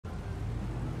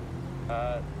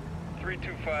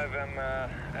325, I'm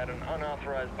at an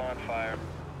unauthorized bonfire.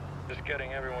 Just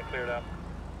getting everyone cleared up.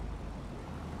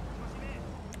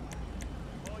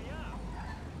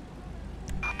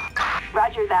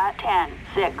 Roger that,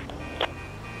 10-6.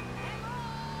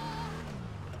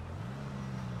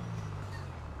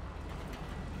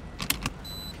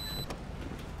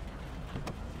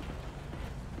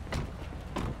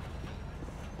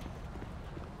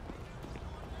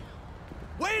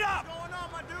 Wait up! What's going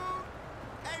on, my dude?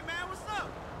 Hey, man, what's up?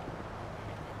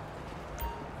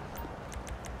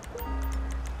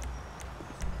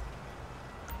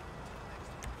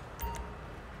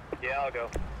 Yeah, I'll go.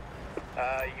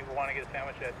 You want to get a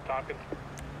sandwich at Tompkins?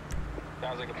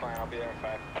 Sounds like a plan. I'll be there in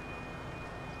 5.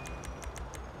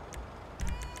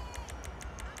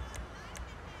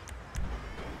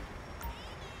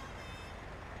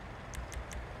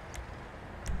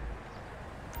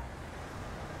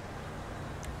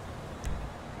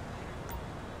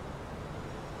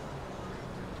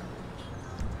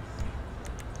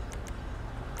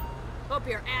 Hope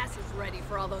your ass is ready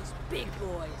for all those big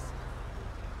boys.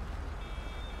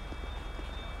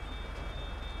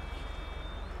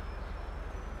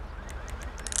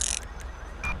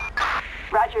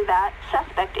 Roger that.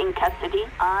 Suspect in custody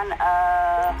on,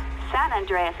 San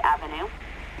Andreas Avenue.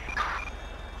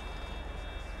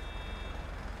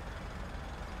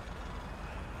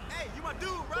 Hey, you my dude,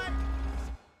 right?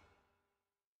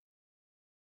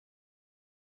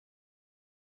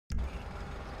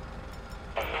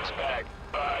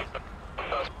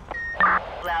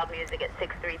 Loud music at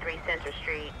 633 Central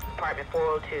Street, apartment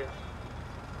 402.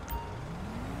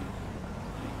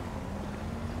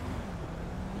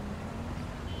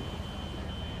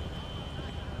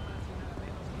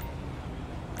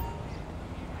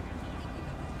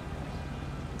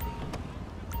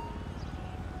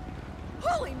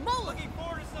 Holy moly! Looking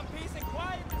forward to some peace and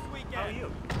quiet this weekend. How are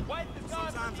you? Wife is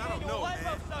gone. Sometimes I don't know, man.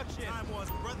 Time was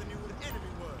brother knew who the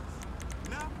enemy was.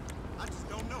 Now, I just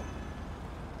don't know.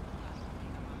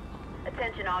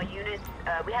 Attention all units,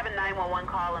 we have a 911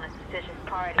 call on a suspicious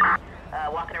party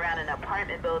walking around an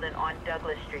apartment building on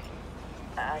Douglas Street.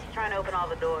 He's trying to open all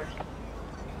the doors.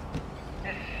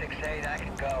 This is 6-8, I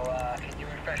can go. Can you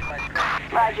refresh my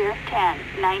screen? Roger,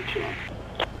 10-19.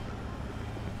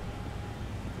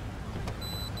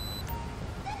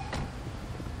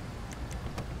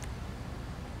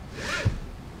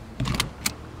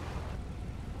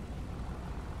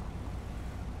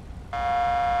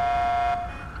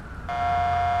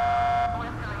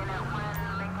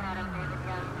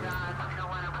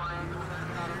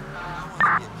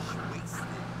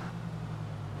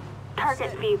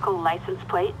 Target vehicle license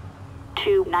plate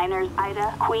 2 Niners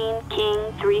Ida Queen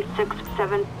King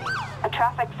 367. A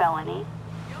traffic felony.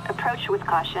 Approach with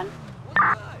caution.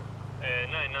 9-9,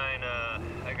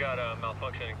 I got a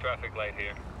malfunctioning traffic light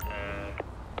here.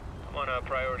 I'm on a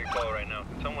priority call right now.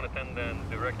 Can someone attend and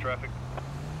direct traffic?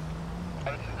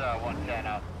 This is 110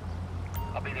 out.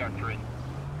 I'll be there in 3.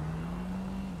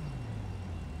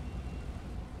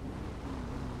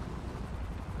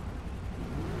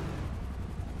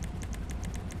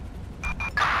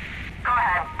 Go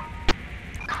ahead.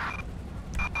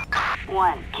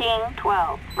 1 King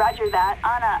 12. Roger that.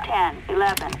 On a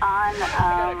 10-11 I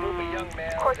got a group of on young males.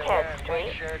 They're Cortez wearing Street.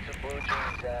 white shirts and blue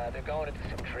jeans. They're going into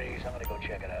some trees. I'm gonna go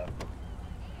check it out.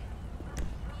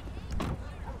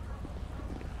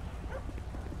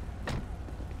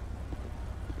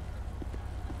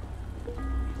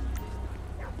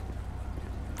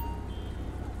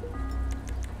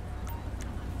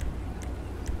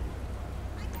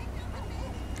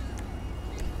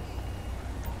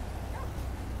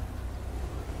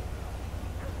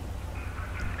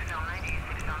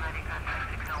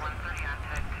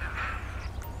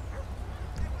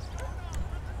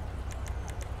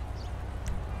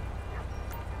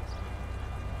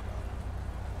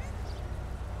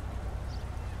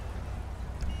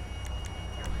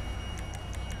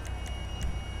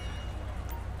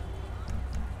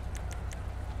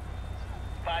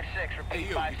 Repeat, Hey,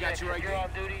 you 5-6. got your If you're ID? on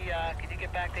duty, can you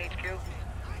get back to HQ?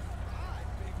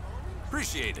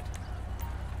 Appreciate it.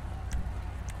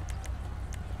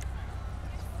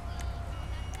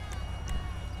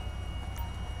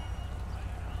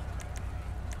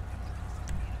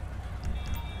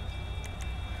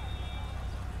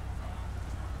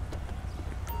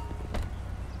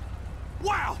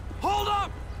 Wow! Hold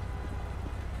up!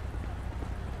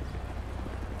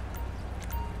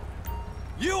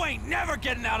 You ain't never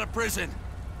getting out of prison!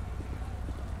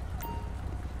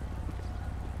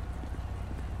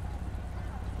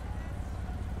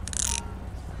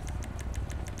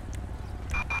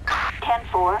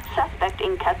 10-4, suspect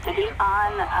in custody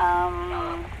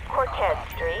on, Cortez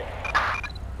Street.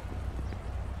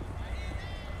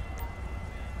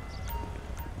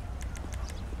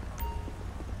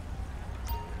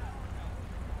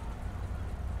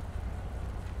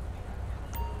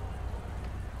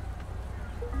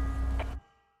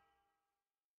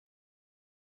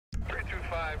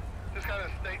 Just got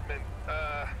a statement.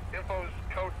 Info's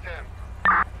code 10.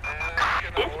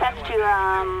 Dispatch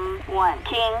to, 1,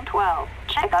 King 12.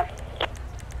 Check up.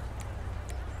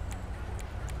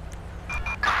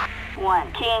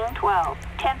 1, King 12.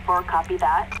 10-4, copy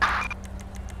that.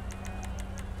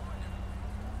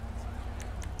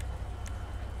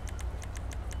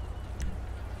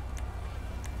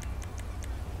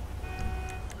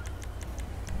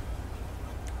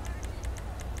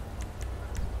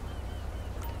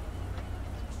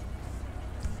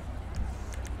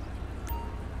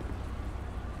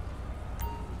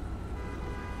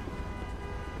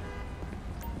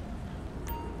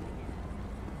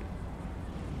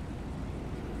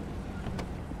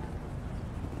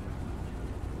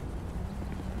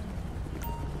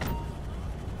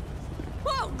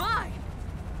 Whoa, my!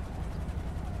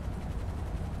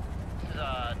 This is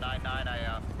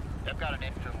 9-9. I've got an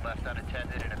infant left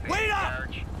unattended in a Wait vacant up!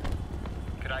 carriage.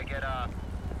 Could I get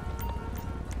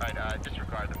Alright,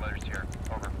 disregard the motors here.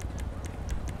 Over.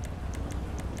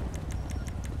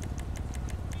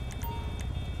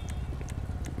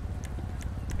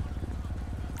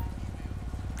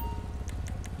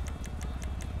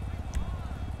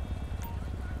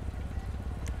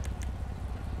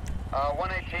 Uh,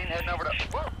 118 heading over to.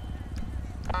 Whoa!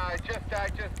 I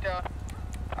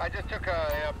just took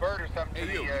a bird or something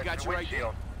Hey, to you the got to the your ID?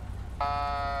 windshield.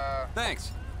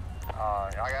 Thanks.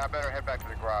 I better head back to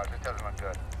the garage. This doesn't look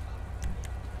good.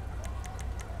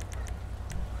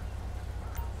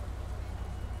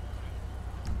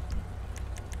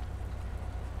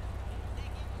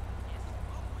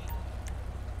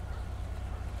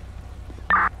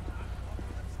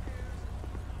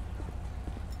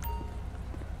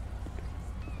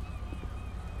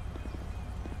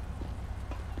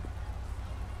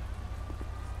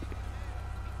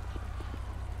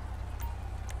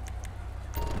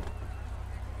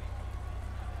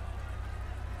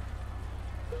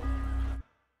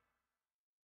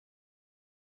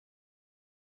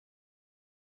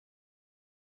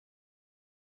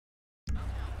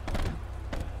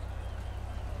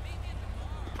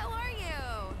 How are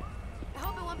you? I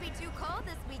hope it won't be too cold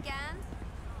this weekend.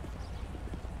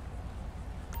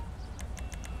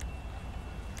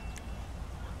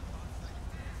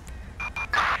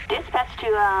 Dispatch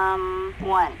to,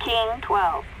 1, King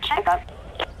 12. Check up.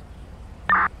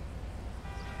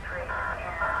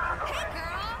 Hey,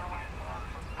 girl!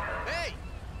 Hey!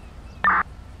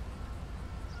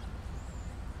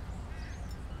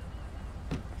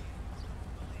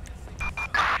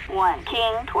 1,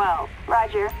 King 12.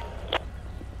 Roger.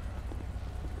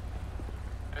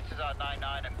 This is 9-9.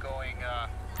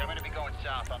 I'm going to be going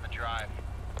south on the drive.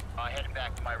 Heading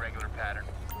back to my regular pattern.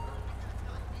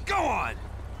 Go on!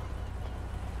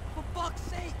 For fuck's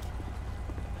sake!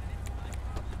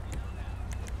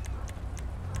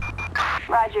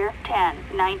 Roger, 10,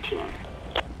 19.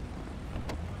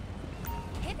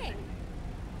 Kidding.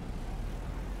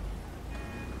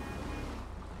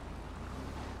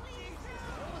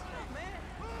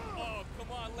 Oh,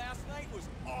 come on, last night was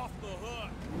off the hook.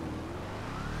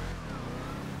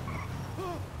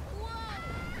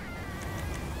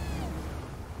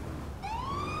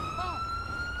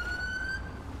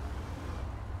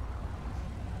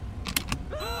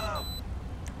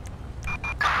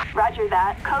 Roger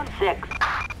that. Code 6.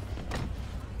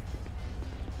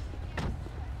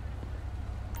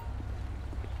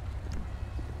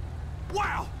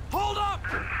 Wow! Hold up!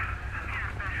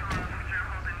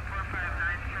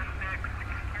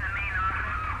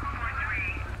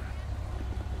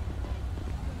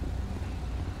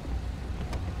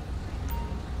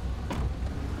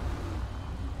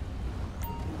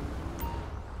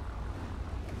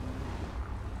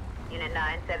 Unit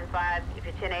 975, if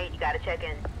you're 10-8, you gotta check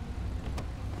in.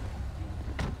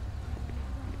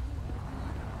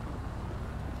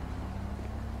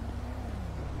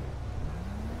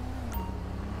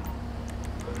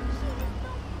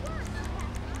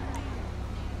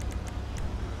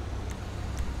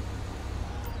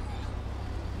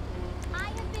 I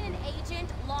have been an agent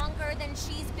longer than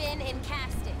she's been in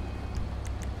casting.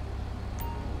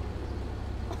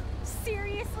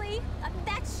 Seriously?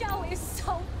 That show is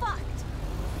so fucked.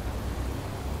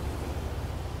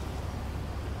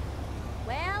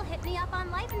 Well, hit me up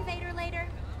on Life Invader later.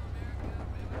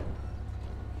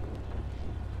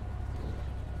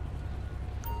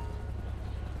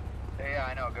 Yeah,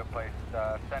 I know a good place.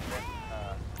 Send in,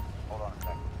 hold on a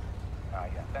sec.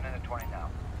 Yeah, send in a 20 now.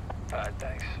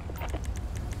 Thanks.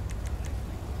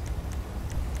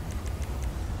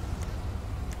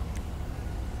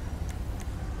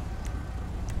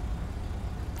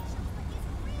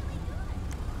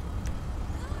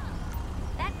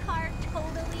 That car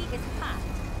totally is popped.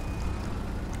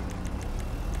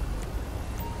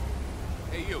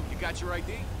 Hey, you got your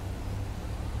ID?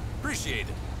 Appreciate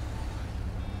it.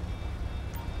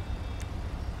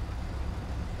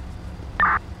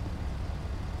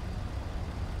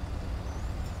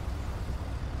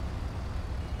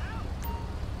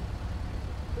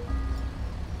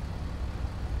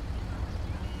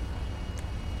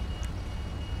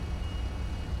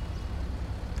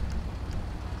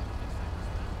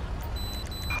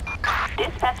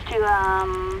 Dispatch to,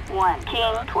 1,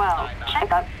 King 12.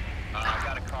 Check up. I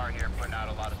got a car here putting out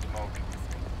a lot of smoke.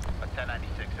 A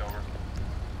 1096 over.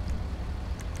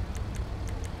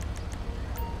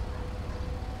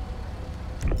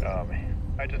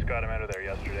 I just got him out of there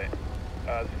yesterday.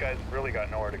 This guy's really got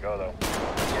nowhere to go, though.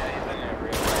 Yeah, he's in there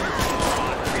real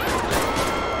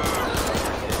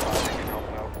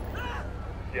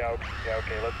Yeah,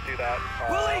 okay, let's do that.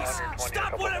 Police! 120 a Stop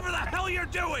couple whatever the minutes. hell you're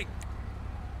doing!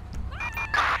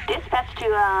 Dispatch to,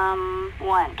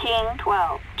 1, King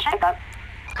 12. Check up.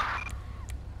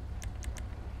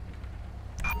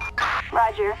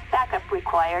 Roger. Backup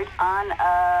required on,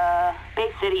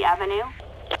 Bay City Avenue.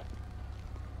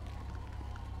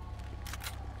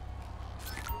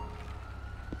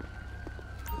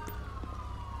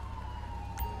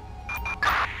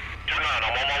 I'm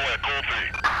on my way, cool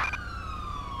 3.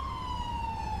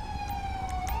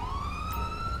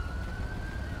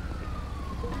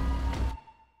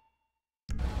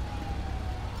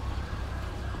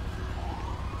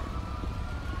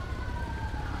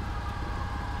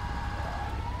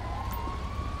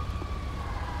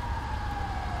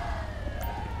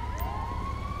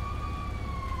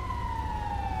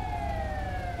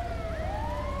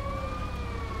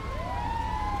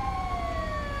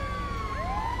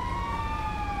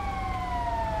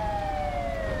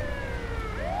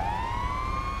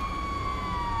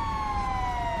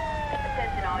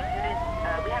 Attention all units.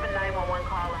 We have a 911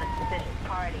 call on a suspicious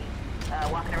party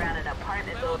walking around an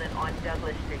apartment building on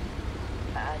Douglas Street.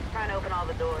 He's trying to open all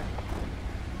the doors.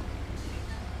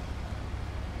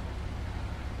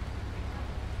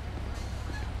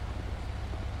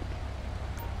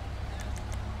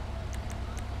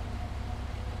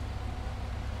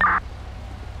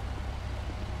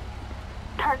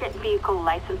 Target vehicle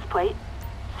license plate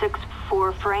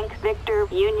 64 Frank Victor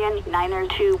Union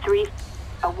 923.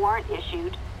 A warrant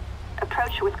issued.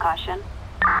 Approach with caution.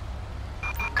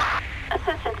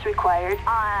 Assistance required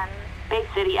on Bay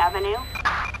City Avenue.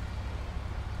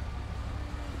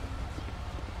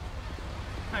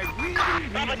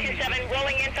 Bravo 27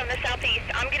 rolling in from the southeast.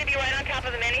 I'm going to be right on top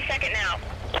of them any second now.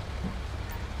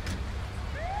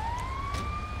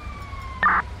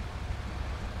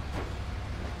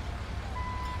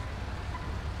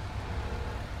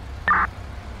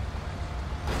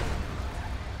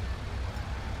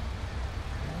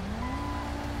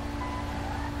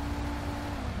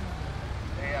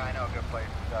 Yeah, I know a good place.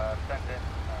 Send in,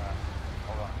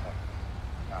 hold on a sec.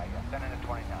 Yeah, send in a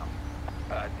 20 now.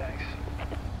 Thanks.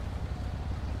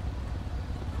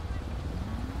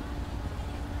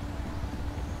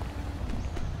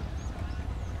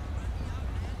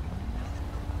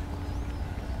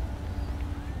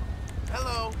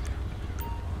 Hello.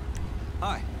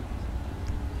 Hi.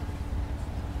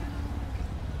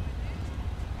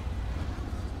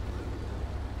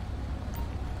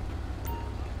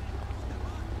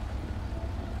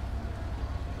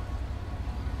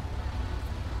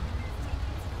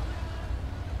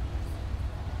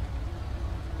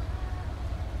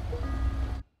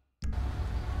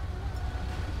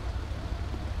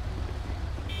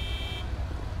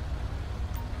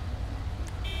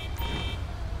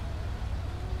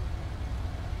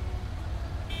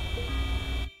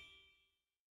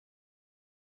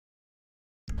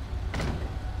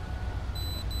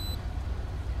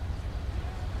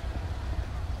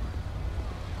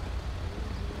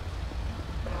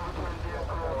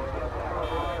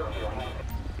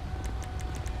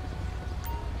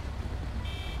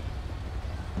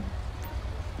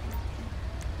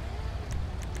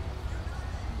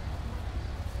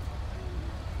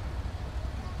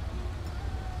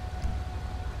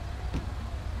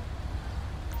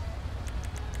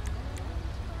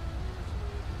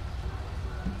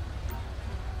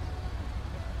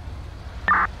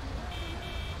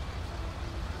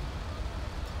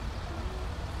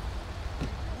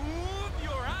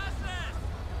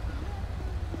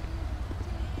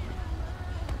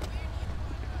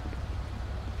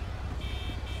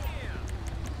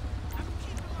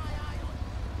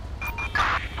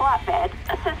 Flatbed.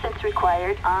 Assistance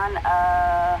required on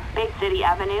Bay City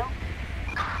Avenue.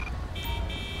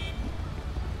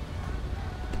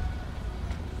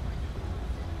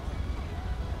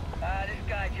 This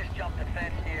guy just jumped the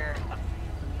fence here.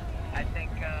 I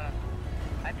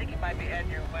think he might be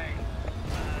heading your way.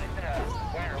 He's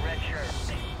wearing a red shirt.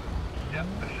 Yep,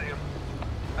 I see him.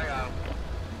 I got him.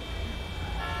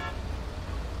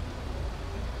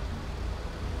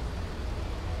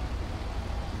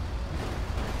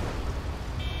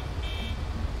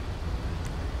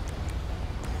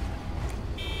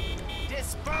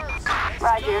 Disperse!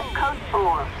 Roger, code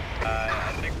 4.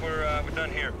 I think we're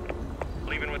done here.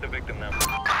 Leaving with the victim now.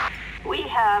 We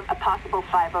have a possible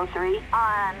 503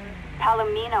 on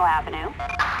Palomino Avenue.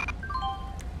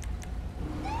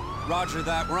 Roger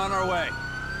that, we're on our way.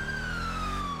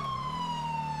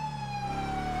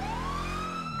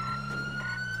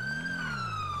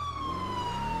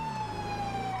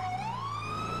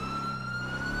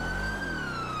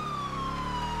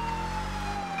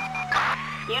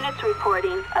 Units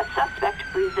reporting a suspect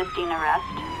resisting arrest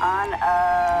on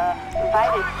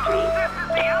Vitus Street. This is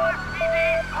the LSPD.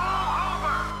 Pull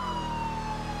over.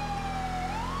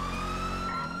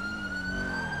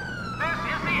 This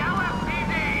is the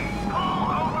LSPD. Pull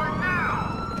over now.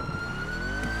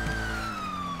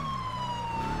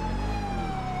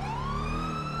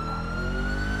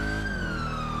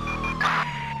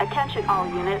 Attention all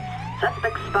units.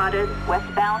 Suspect spotted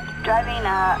westbound, driving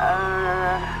a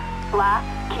black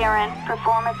Karen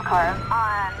performance car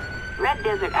on Red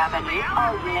Desert Avenue.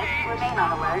 All units remain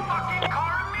on alert. Fucking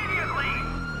car immediately.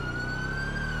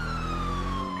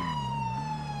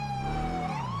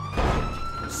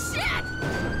 Shit!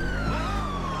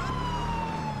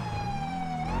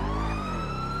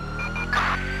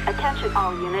 Attention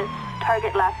all units.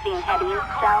 Target last seen heading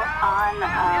south on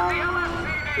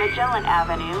Magellan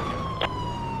Avenue.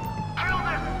 Kill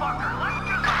this fucker. Let's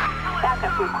just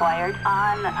Backup required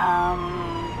on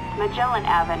Magellan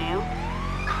Avenue.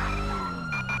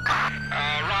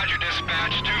 Roger,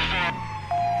 dispatch 2-4.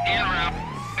 En route.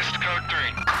 This is code 3.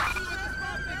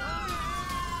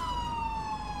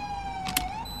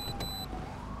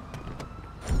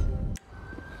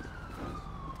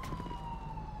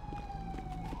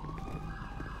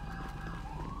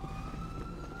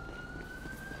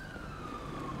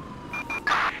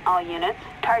 All units,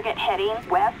 target heading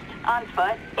west on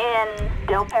foot in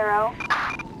Del Perro.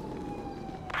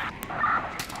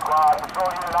 Squad,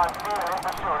 patrol unit on scene and in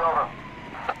pursuit, over.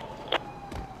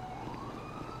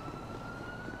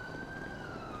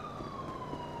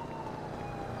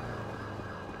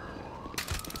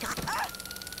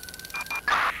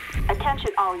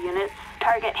 Attention all units,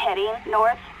 target heading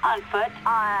north on foot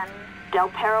on Del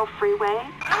Perro Freeway.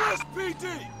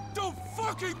 LSPD! Don't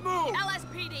fucking move!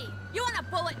 LSPD, you want a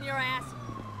bullet in your ass?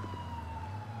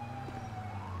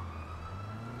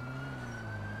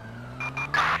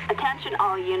 Attention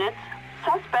all units,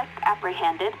 suspect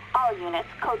apprehended. All units,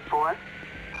 code 4.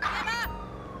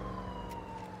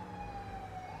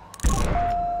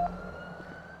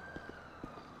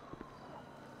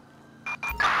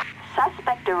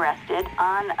 Suspect arrested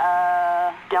on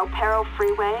Del Perro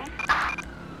Freeway.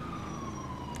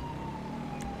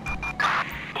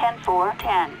 10-4,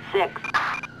 10-6.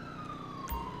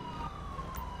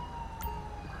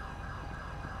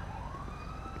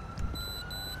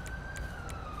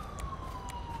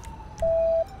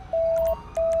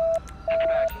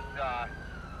 Dispatch,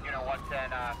 unit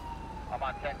 110, I'm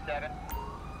on 10-7.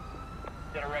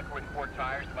 Get a record with 4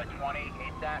 tires by 20,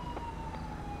 ain't that?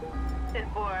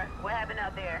 10-4, what happened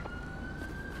out there?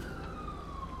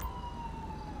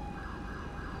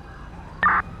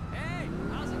 Hey,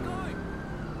 how's it going?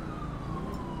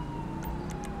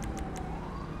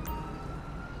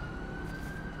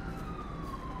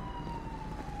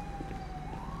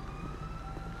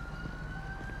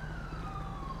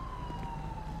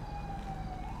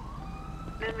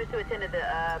 Members who attended the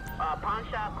pawn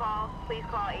shop call, please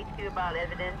call HQ about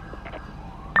evidence.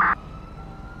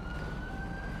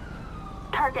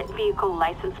 Target vehicle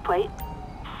license plate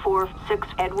 46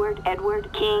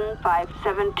 Edward King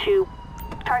 572.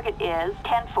 Target is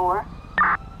 10-4.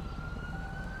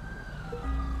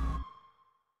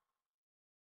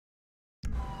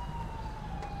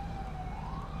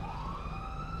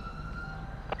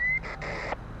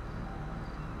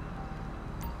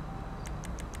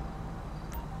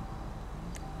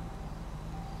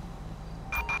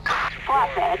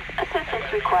 Flatbed,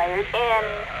 assistance required in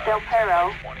Del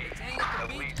Perro. 20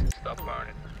 at least. Stop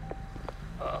burning.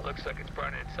 Looks like it's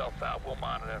burning itself out. We'll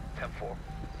monitor. 10-4.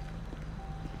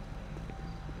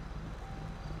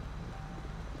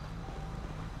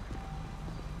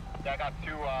 I got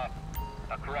two,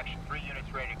 correction, 3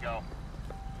 units ready to go.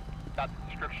 Got the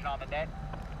description on the net?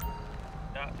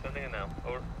 Yeah, sending it now.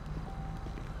 Over.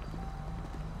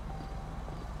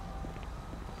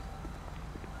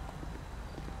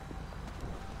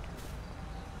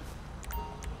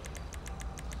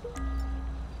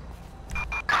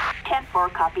 Four,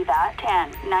 copy that.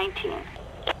 10-19.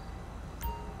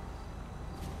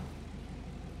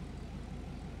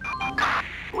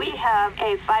 We have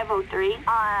a 503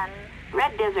 on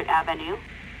Red Desert Avenue.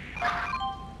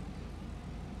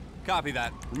 Copy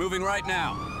that. We're moving right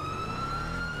now.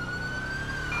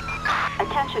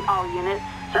 Attention all units.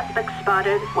 Suspect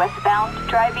spotted westbound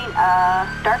driving a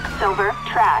dark silver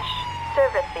trash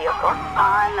service vehicle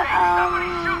on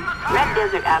Red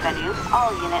Desert Avenue.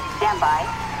 All units stand by.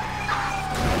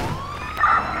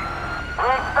 We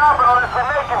ain't stopping on this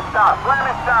formation stop. Put him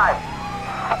inside.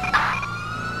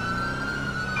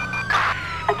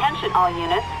 Attention all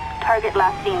units. Target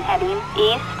last seen heading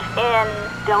east in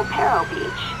Del Perro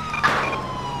Beach.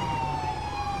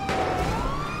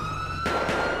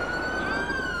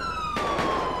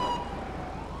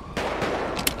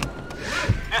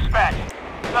 Dispatch.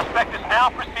 Suspect is now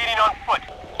proceeding on foot.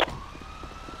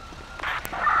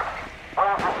 We're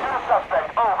in pursuit of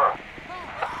suspect. Over.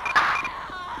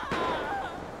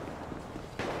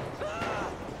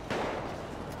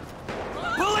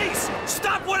 Police!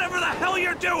 Stop whatever the hell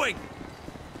you're doing!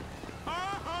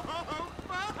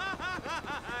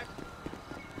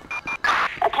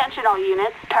 Attention all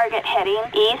units. Target heading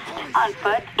east on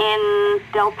foot in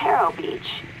Del Perro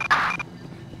Beach.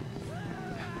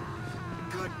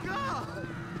 Good God!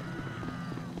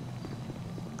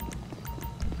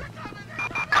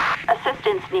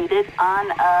 Assistance needed on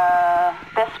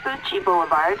Vespucci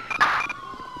Boulevard.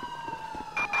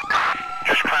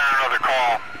 Just clearing another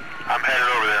call. I'm headed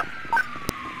over there.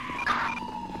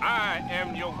 I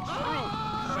am your true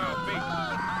salvation.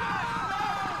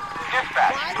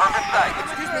 Dispatch, perfect sight.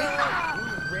 Excuse me. You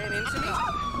ran into me?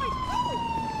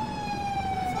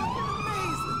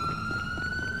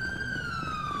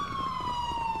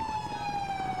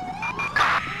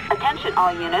 Attention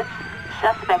all units.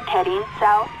 Suspect heading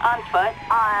south on foot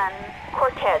on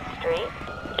Cortez Street.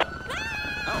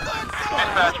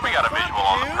 Dispatch, we got a visual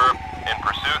on the curb. In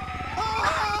pursuit.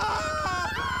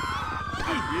 I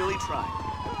really tried.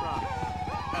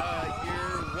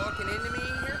 You're walking into me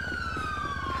here?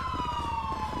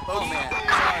 Oh, man.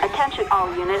 Sorry. Attention all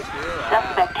units.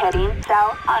 Suspect heading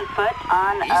south on foot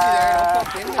on Easy there, don't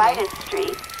bump into me. Vitus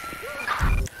Street.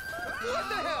 What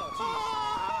the hell?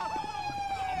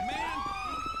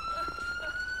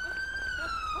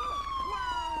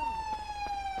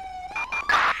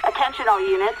 Attention all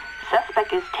units.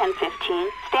 Suspect is 1015.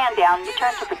 Stand down.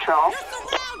 Return to patrol.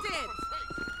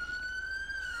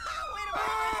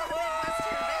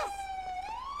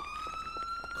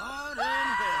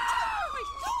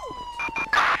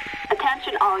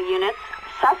 Attention all units.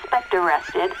 Suspect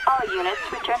arrested. All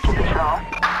units return to patrol.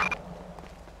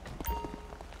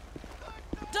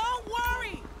 Don't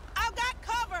worry! I've got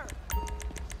cover!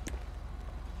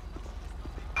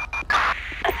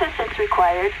 Assistance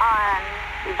required on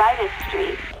Vitus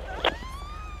Street.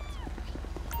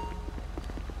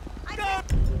 For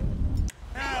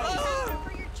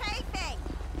your chafing!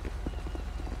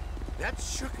 That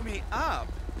shook me up.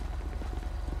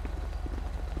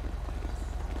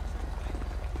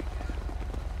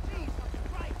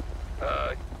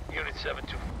 Unit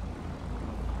 7-2.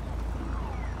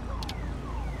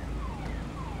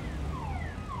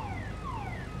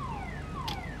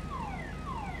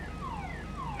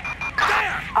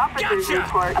 Officers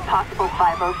report a possible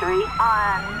 503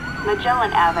 on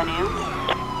Magellan Avenue.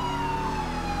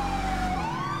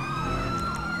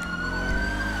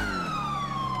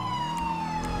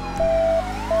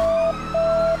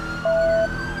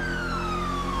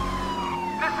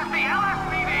 This is the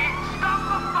LSPD. Stop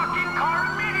the fucking car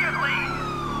immediately.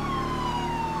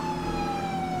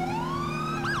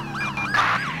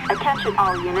 Attention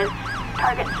all units.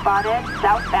 Target spotted.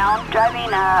 Southbound.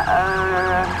 Driving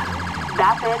a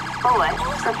Vapid Bullet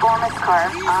performance car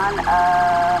on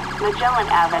Magellan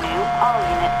Avenue. All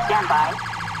units stand by.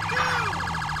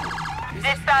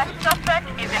 Dispatch, suspect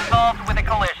is involved with a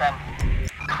collision.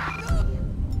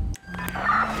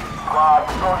 Squad,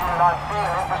 patrol unit on scene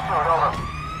and in pursuit, over.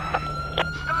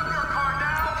 Stop your car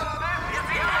now! This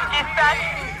is the Dispatch,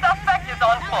 suspect is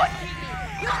on foot.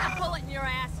 You got a bullet in your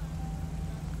ass!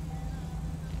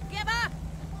 Give up!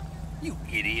 You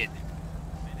idiot.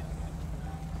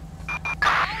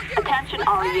 Attention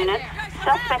all units.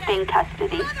 Suspect in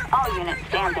custody. All units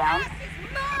stand down.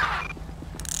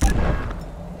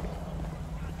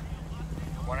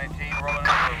 118 rolling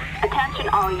up for Attention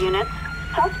all units.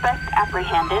 Suspect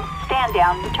apprehended. Stand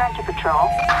down. Return to patrol.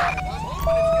 I'm hoping it's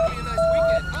gonna be a nice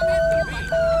weekend. I'm hitting the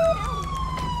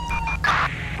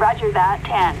beach. Roger that.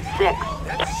 10-6.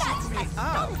 That shoots me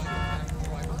up.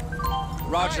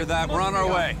 Roger that. We're on our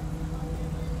way.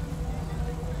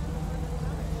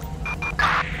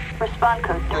 Respond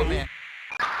code 3. Oh, man.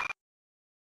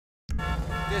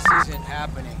 This isn't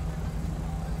happening.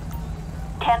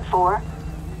 10-4.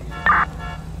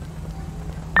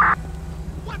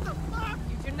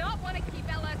 You do not want to keep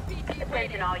LSPD Attention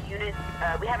waiting. all units.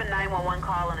 We have a 911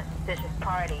 call on a suspicious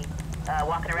party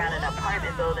walking around an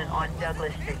apartment building on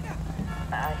Douglas Street.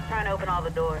 He's trying to open all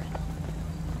the doors.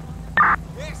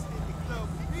 This is the club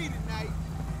for me tonight.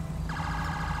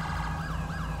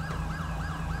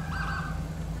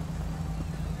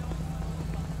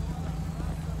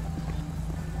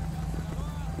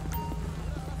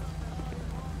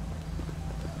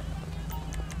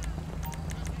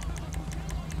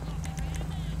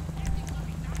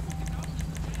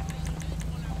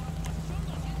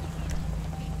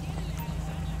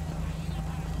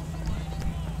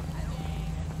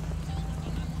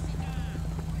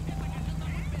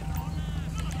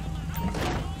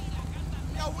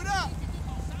 Yo, what up?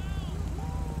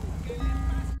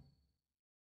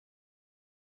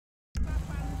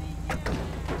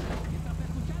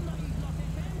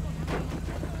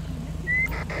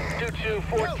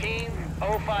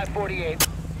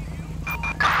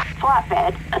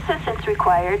 Flatbed. Assistance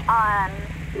required on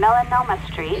Melanoma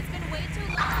Street. It's been way too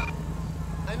long.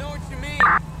 I know what you mean.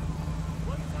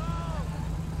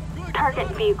 Target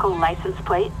vehicle license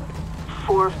plate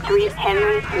 43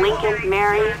 Henry Lincoln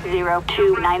Mary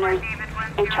 029ers.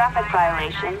 A traffic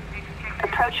violation.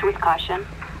 Approach with caution.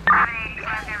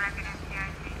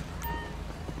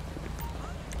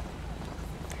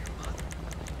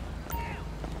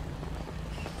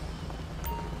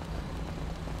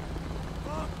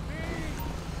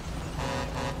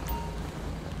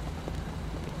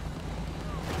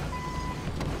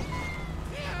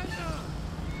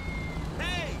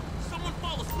 Hey! Someone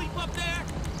fall asleep up there?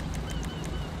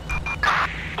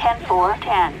 10-4,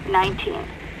 10-19.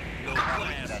 No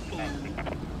class, fool.